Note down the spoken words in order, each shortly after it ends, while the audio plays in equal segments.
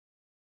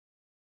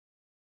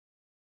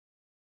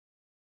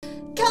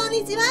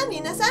Konnichiwa,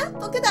 minasan.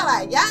 Boku da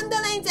wa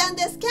yandere-chan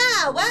desu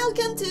ka?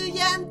 Welcome to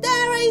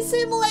Yandere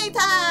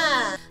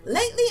Simulator!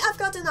 Lately, I've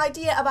got an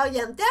idea about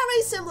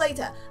Yandere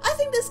Simulator. I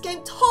think this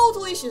game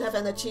totally should have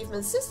an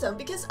achievement system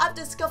because I've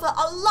discovered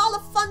a lot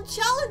of fun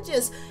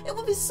challenges. It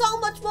would be so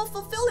much more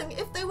fulfilling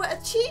if they were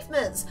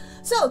achievements.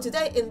 So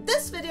today in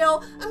this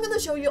video, I'm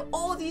gonna show you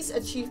all these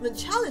achievement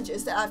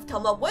challenges that I've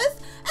come up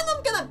with, and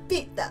I'm gonna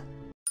beat them.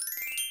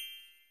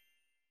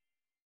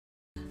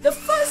 The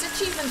first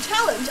achievement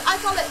challenge, I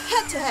call it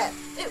head-to-head.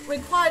 It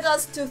required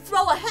us to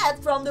throw a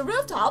head from the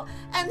rooftop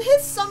and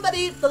hit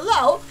somebody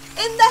below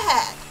in the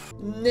head.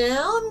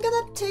 Now I'm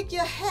gonna take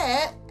your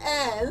head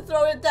and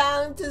throw it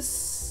down to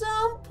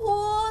some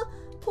poor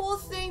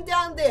thing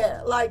down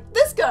there, like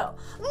this girl.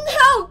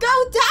 No,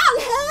 go down,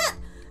 head!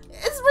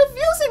 It's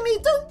refusing me,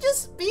 don't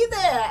just be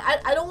there.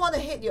 I don't want to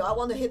hit you, I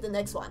want to hit the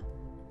next one.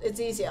 It's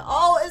easier.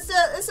 Oh,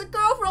 it's a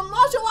girl from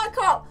martial art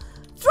club.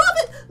 Drop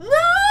it!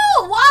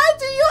 No! Why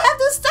do you have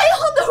to stay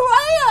on the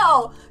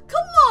rail?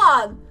 Come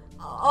on!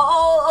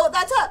 Oh,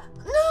 that's her.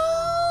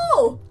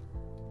 No!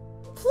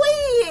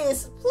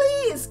 Please,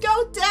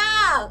 go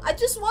down. I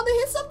just want to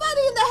hit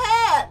somebody in the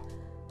head.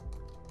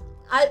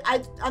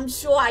 I'm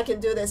sure I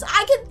can do this.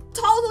 I can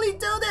totally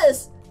do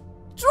this.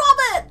 Drop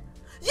it!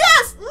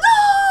 Yes! No!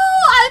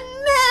 I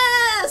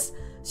missed!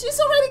 She's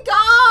already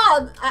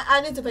gone!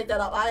 I need to pick that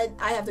up.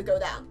 I have to go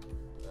down.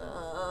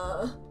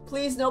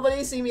 Please,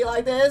 nobody see me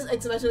like this,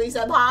 especially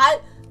senpai.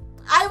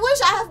 I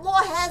wish I have more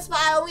heads, but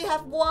I only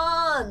have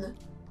one.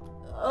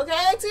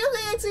 Okay,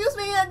 excuse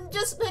me, I'm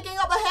just picking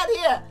up a head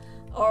here.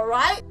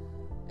 Alright.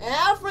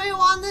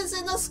 Everyone is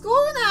in the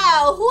school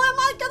now. Who am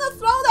I gonna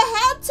throw the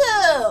head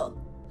to?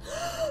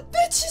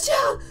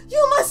 Bitchy-chan,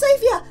 you're my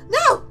savior.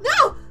 Now,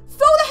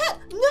 throw the head.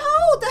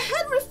 No, the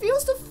head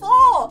refused to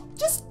fall.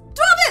 Just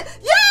drop it.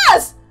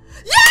 Yes!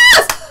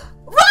 Yes!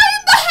 Right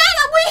in the head,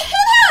 and we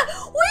hit her!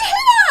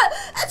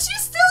 And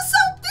she's still so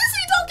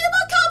busy talking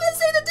about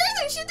compensated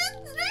dating, she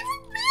didn't even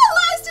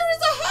realize there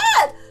is a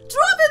head!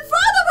 Drop in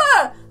front of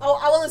her! Oh,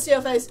 I want to see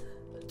her face.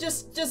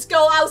 Just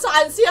go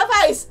outside and see her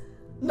face!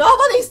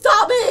 Nobody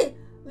stop me!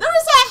 There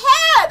is a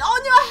head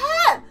on your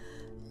head!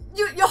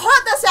 You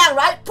heard the sound,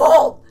 right?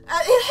 Boom!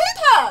 It hit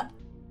her!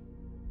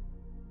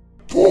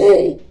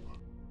 Boom!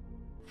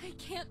 I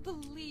can't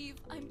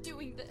believe I'm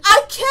doing this.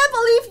 I can't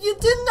believe you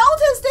didn't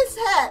notice this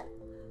head!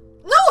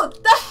 No,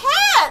 the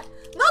head!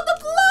 Not the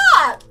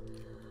blood!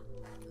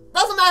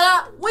 Doesn't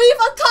matter,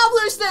 we've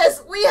accomplished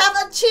this! We have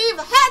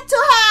achieved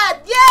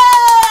head-to-head!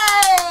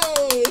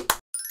 Yay!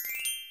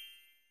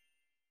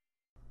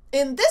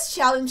 In this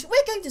challenge,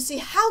 we're going to see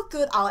how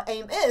good our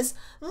aim is.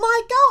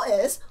 My goal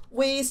is,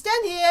 we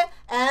stand here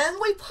and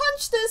we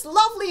punch this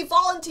lovely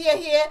volunteer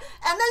here,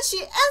 and then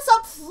she ends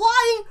up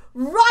flying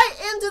right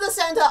into the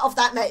center of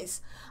that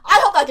maze.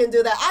 I hope I can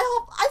do that.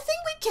 I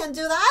think we can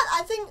do that.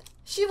 I think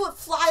she would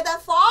fly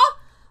that far.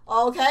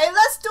 Okay,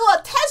 let's do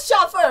a test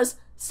shot first.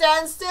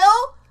 Stand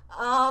still,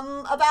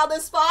 about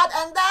this spot,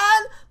 and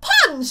then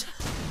punch!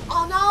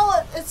 Oh no,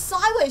 it's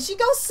sideways. She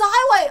goes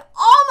sideways,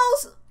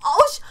 almost.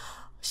 Oh,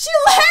 she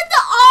landed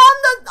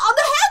on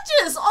the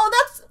hedges. Oh,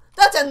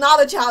 that's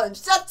another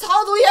challenge. That's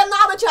totally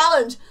another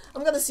challenge.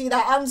 I'm gonna see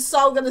that. I'm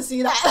so gonna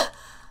see that.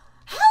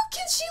 How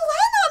can she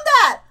land on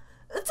that?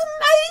 It's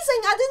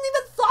amazing. I didn't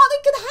even thought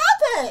it could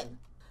happen.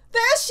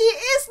 There she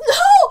is.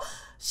 No,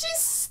 she's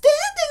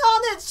standing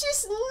on it.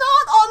 She's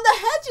not on the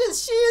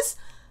hedges.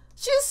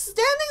 She's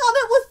standing on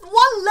it with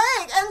one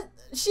leg,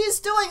 and she's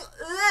doing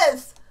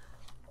this.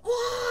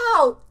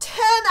 Wow,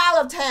 10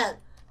 out of 10.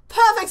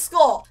 Perfect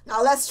score.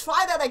 Now let's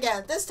try that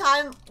again. This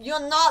time,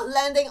 you're not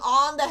landing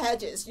on the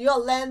hedges. You're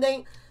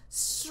landing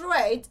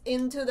straight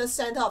into the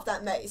center of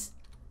that maze.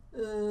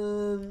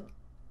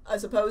 I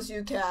suppose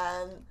you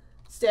can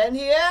stand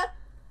here.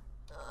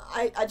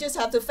 I just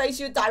have to face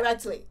you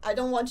directly. I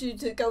don't want you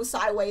to go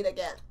sideways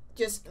again.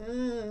 Just,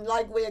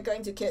 like we are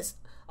going to kiss.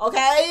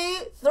 Okay,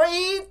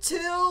 3, 2,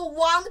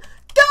 1,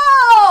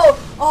 go!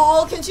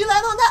 Oh, can she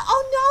land on that?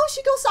 Oh no,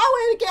 she goes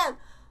sideways again.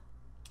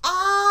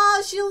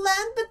 She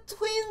landed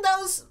between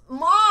those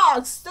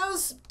marks,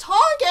 those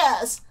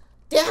targets.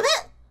 Damn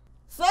it!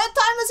 Third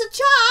time is a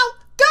charm.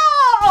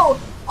 Go!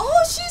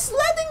 Oh, she's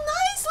landing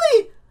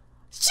nicely.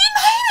 She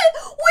made it!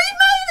 We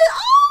made it!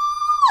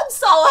 Oh, I'm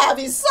so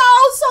happy, so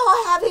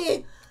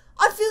happy.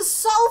 I feel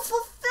so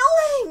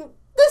fulfilling.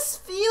 This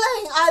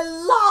feeling, I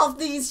love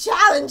these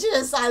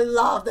challenges. I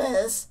love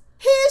this.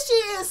 Here she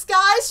is,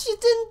 guys. She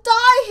didn't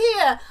die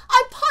here.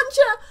 I punched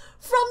her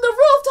from the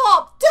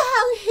rooftop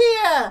down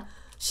here.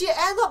 She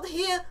ended up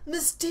here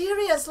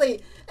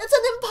mysteriously. It's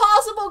an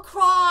impossible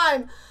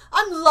crime.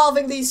 I'm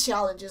loving these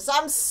challenges.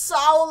 I'm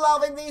so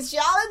loving these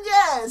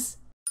challenges.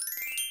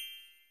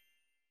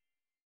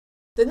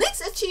 The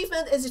next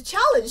achievement is a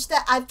challenge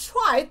that I've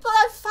tried, but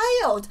I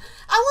failed.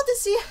 I want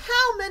to see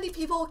how many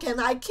people can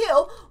I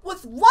kill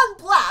with one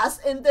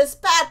blast in this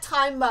bad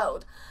time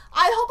mode.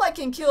 I hope I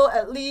can kill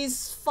at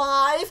least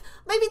 5,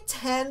 maybe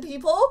 10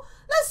 people.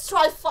 Let's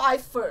try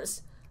 5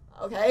 first.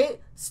 Okay,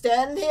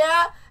 stand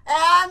here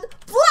and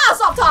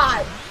blast off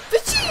time!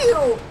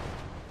 Pachoo!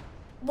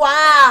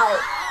 Wow!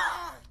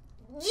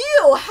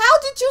 You, how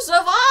did you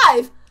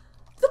survive?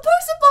 The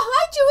person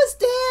behind you is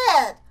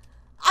dead.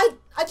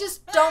 I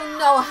just don't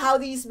know how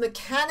these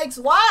mechanics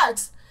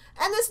works.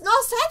 And it's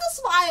not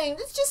satisfying.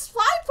 It's just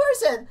 5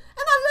 person. And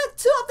I let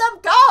 2 of them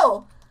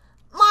go.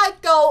 My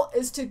goal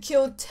is to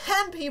kill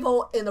 10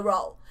 people in a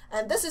row.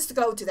 And this is the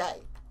goal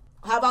today.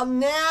 How about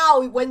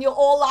now when you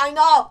all line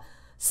up?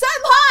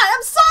 Senpai,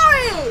 I'm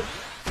sorry!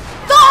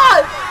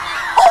 God!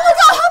 Oh my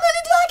god, how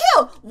many did I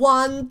kill?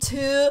 1,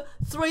 2,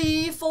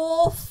 3,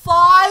 4,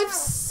 5,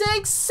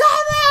 6,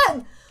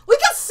 7! We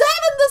got 7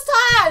 this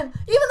time!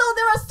 Even though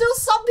there are still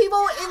some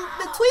people in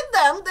between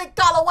them, they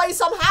got away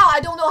somehow, I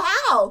don't know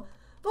how.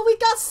 But we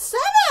got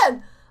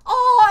 7!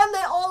 Oh, and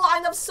they all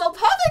lined up so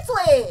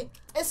perfectly!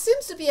 It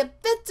seems to be a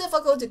bit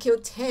difficult to kill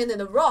 10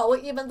 in a row,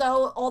 even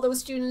though all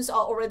those students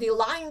are already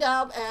lined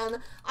up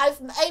and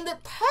I've aimed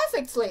it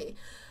perfectly.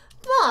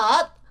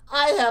 But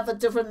I have a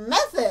different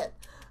method.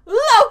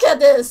 Look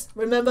at this!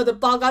 Remember the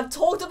bug I've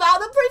talked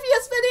about in the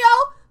previous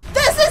video?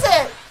 This is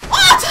it!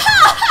 Oh,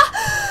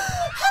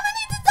 how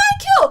many did I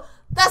kill?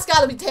 That's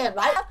gotta be 10,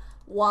 right?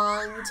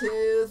 1,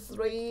 2,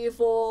 3,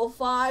 4,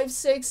 5,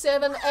 6,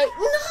 7, 8, 9!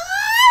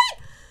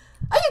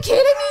 Are you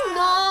kidding me? 9?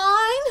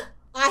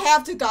 I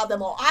have to got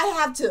them all. I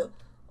have to.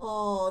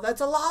 Oh, that's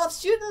a lot of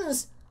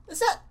students. Is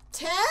that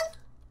 10?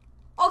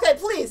 Okay,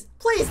 please.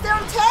 Please, there are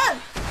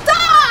 10.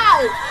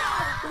 Die!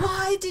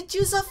 Why did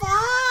you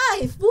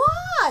survive?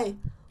 Why?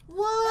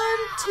 1,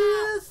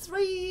 2,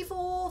 3,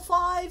 4,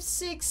 5,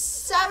 6,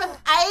 7, 8.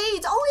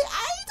 Only 8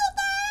 of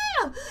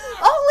them.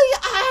 Only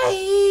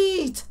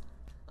 8.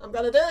 I'm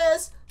gonna do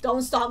this.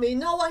 Don't stop me.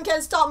 No one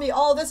can stop me.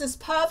 Oh, this is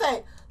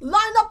perfect.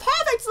 Line up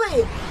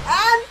perfectly.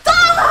 And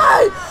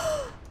die!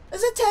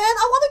 Is it 10?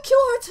 I want to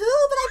kill her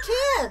too, but I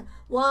can't.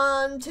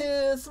 1,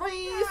 2,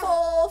 3,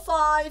 4,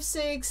 5,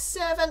 6,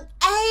 7,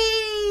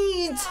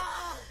 8.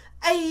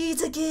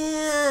 8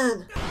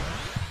 again.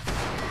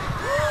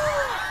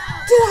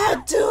 Did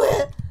I do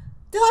it?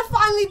 Did I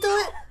finally do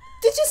it?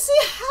 Did you see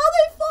how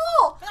they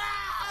fall?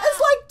 It's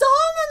like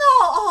domino.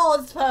 Oh,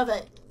 it's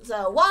perfect.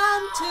 So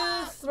 1,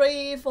 2,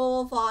 3,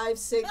 4, 5,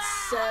 6,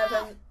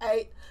 7, 8,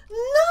 9.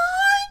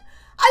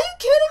 Are you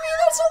kidding me?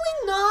 There's only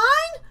 9.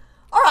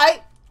 All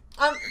right.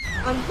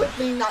 I'm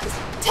quickly nice.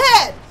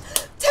 10!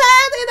 10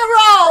 in a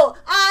row!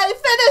 I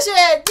finish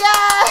it!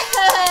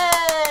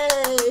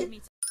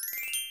 Yay!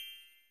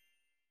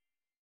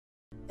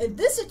 In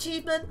this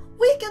achievement,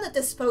 we're gonna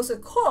dispose a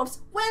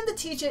corpse when the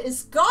teacher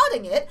is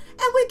guarding it,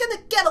 and we're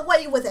gonna get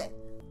away with it.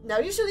 Now,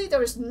 usually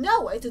there is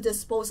no way to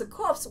dispose a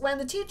corpse when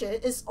the teacher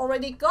is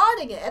already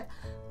guarding it,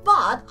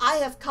 but I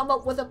have come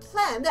up with a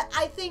plan that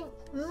I think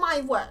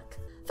might work.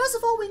 First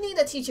of all, we need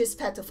a teacher's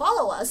pet to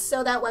follow us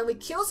so that when we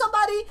kill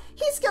somebody,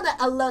 he's gonna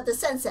alert the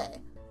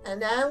sensei. And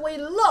then we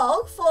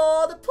look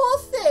for the poor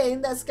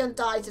thing that's gonna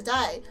die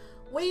today.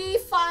 We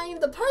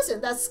find the person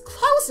that's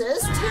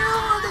closest to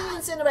the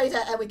incinerator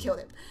and we kill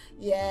him.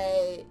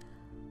 Yay.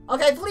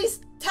 Okay, please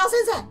tell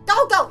sensei.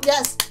 Go, go.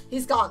 Yes,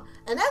 he's gone.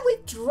 And then we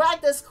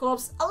drag this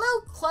corpse a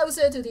little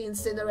closer to the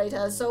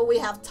incinerator so we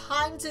have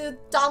time to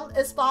dump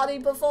its body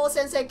before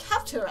sensei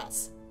captures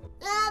us.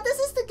 Yeah, this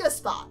is the good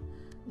spot.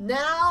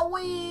 Now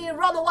we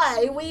run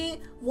away,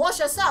 we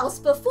wash ourselves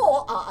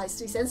before, I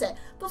see sensei,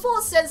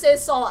 before sensei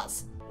saw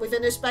us. We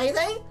finish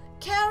bathing,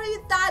 carry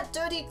that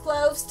dirty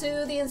clothes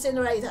to the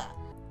incinerator.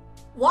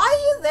 Why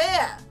are you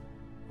there?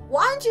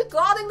 Why aren't you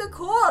guarding the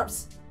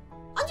corpse?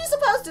 Aren't you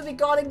supposed to be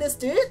guarding this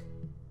dude?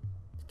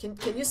 Can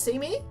you see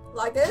me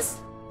like this?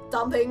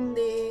 Dumping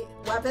the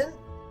weapon?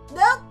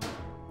 Nope.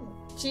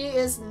 She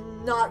is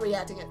not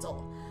reacting at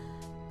all.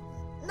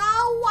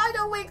 Now why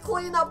don't we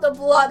clean up the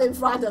blood in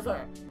front of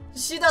her?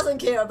 She doesn't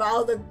care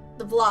about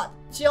the blood.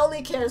 She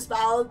only cares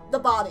about the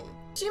body.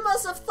 She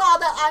must have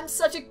thought that I'm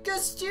such a good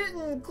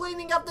student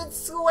cleaning up the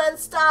school and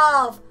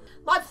stuff.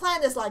 My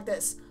plan is like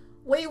this.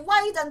 We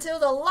wait until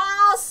the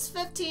last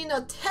 15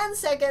 or 10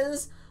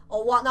 seconds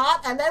or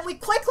whatnot, and then we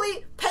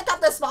quickly pick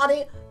up this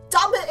body,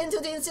 dump it into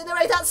the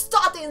incinerator,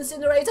 start the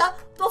incinerator.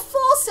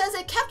 Before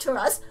sensei captures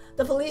us,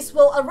 the police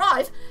will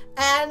arrive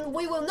and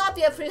we will not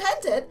be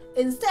apprehended.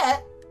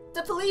 Instead,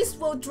 the police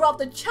will drop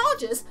the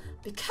charges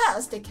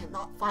because they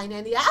cannot find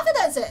any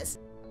evidences.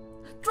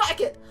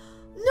 Drag it.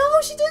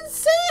 No, she didn't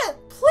see it.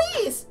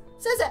 Please.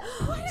 Sensei.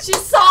 She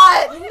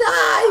saw it.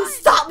 Nice.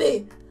 Stop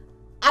me.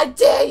 I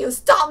dare you.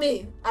 Stop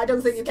me. I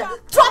don't think you can.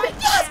 Drop it.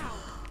 Yes.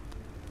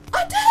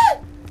 I did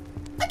it.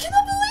 I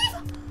cannot believe.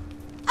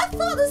 I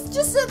thought it's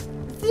just a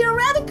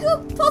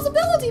theoretical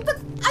possibility, but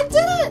I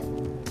did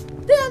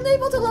it. They're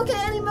unable to locate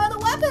any murder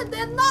weapon.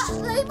 They're not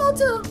able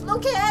to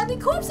locate any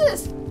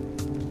corpses.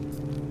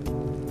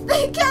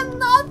 They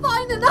cannot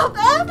find enough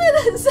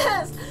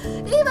evidences,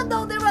 even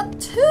though there are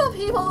 2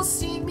 people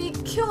seeing me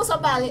kill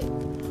somebody.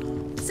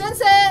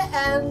 Sensei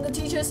and the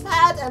teacher's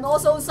pet and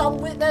also some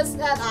witness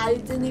that I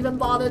didn't even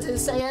bother to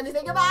say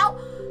anything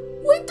about.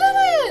 We did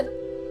it!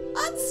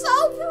 I'm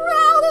so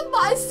proud of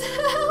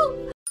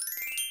myself!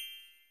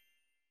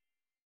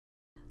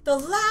 The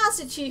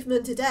last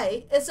achievement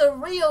today is a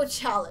real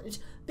challenge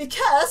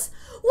because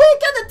we're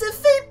gonna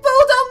defeat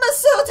Budo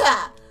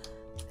Masuda!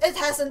 It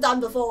hasn't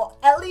done before,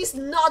 at least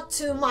not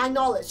to my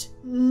knowledge.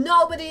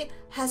 Nobody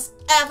has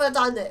ever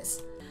done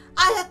this.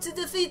 I had to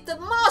defeat the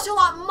martial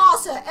art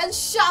master and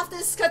shove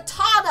this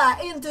katana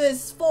into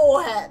his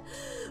forehead.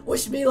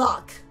 Wish me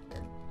luck.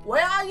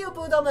 Where are you,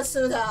 Budo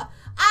Masuda?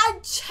 I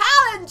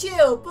challenge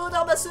you,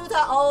 Budo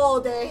Masuda. Oh,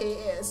 there he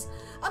is.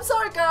 I'm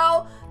sorry,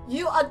 girl.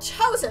 You are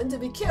chosen to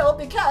be killed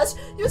because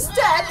you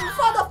stand in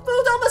front of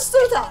Budo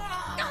Masuda.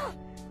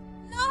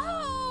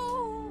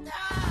 No!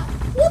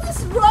 What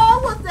is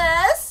wrong with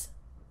this?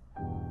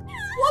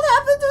 What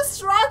happened to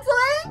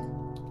struggling?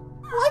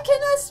 Why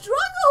can't I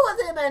struggle with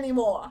him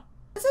anymore?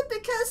 Is it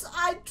because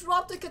I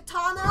dropped the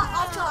katana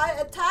after I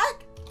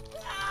attack?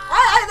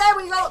 There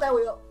we go, there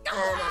we go.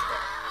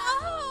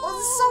 Oh,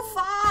 it's so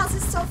fast,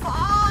 it's so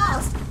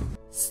fast.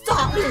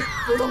 Stop me,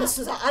 Budo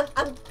Masuda.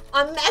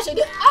 I'm mashing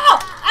it. Oh,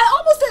 I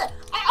almost did it.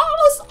 I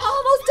almost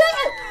did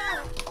it.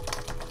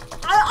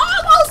 I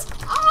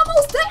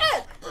almost did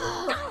it.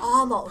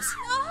 Almost.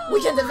 We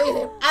can defeat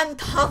him. I'm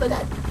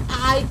confident.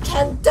 I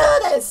can do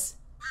this.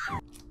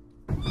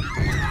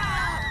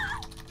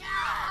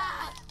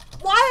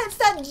 Why is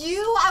that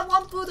you? I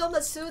want Budo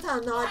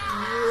Masuda, not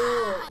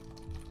you.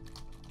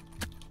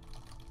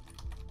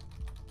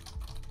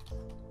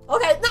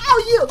 Okay, now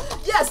you.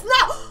 Yes,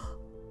 now.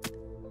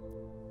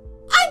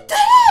 I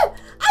did it!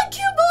 I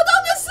killed Budo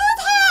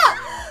Masuda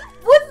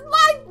with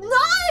my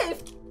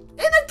knife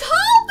in a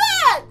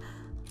combat.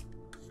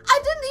 I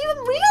didn't even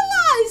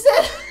realize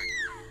it.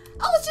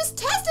 I was just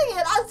testing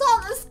it. I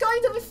thought it's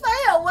going to be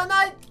fair when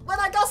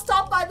I got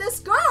stopped by this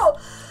girl,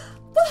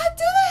 but I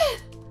did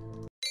it.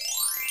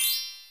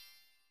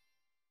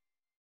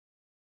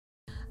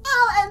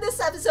 I'll end this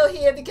episode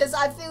here because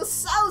I feel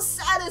so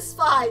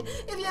satisfied.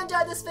 If you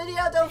enjoyed this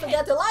video, don't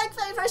forget to like,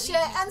 favorite,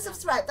 share, and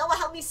subscribe. That will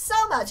help me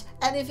so much.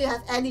 And if you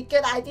have any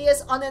good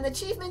ideas on an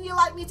achievement you'd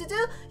like me to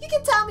do, you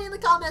can tell me in the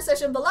comment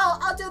section below.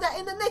 I'll do that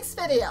in the next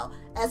video.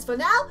 As for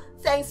now,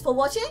 thanks for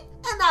watching,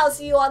 and I'll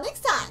see you all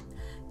next time.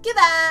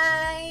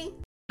 Goodbye!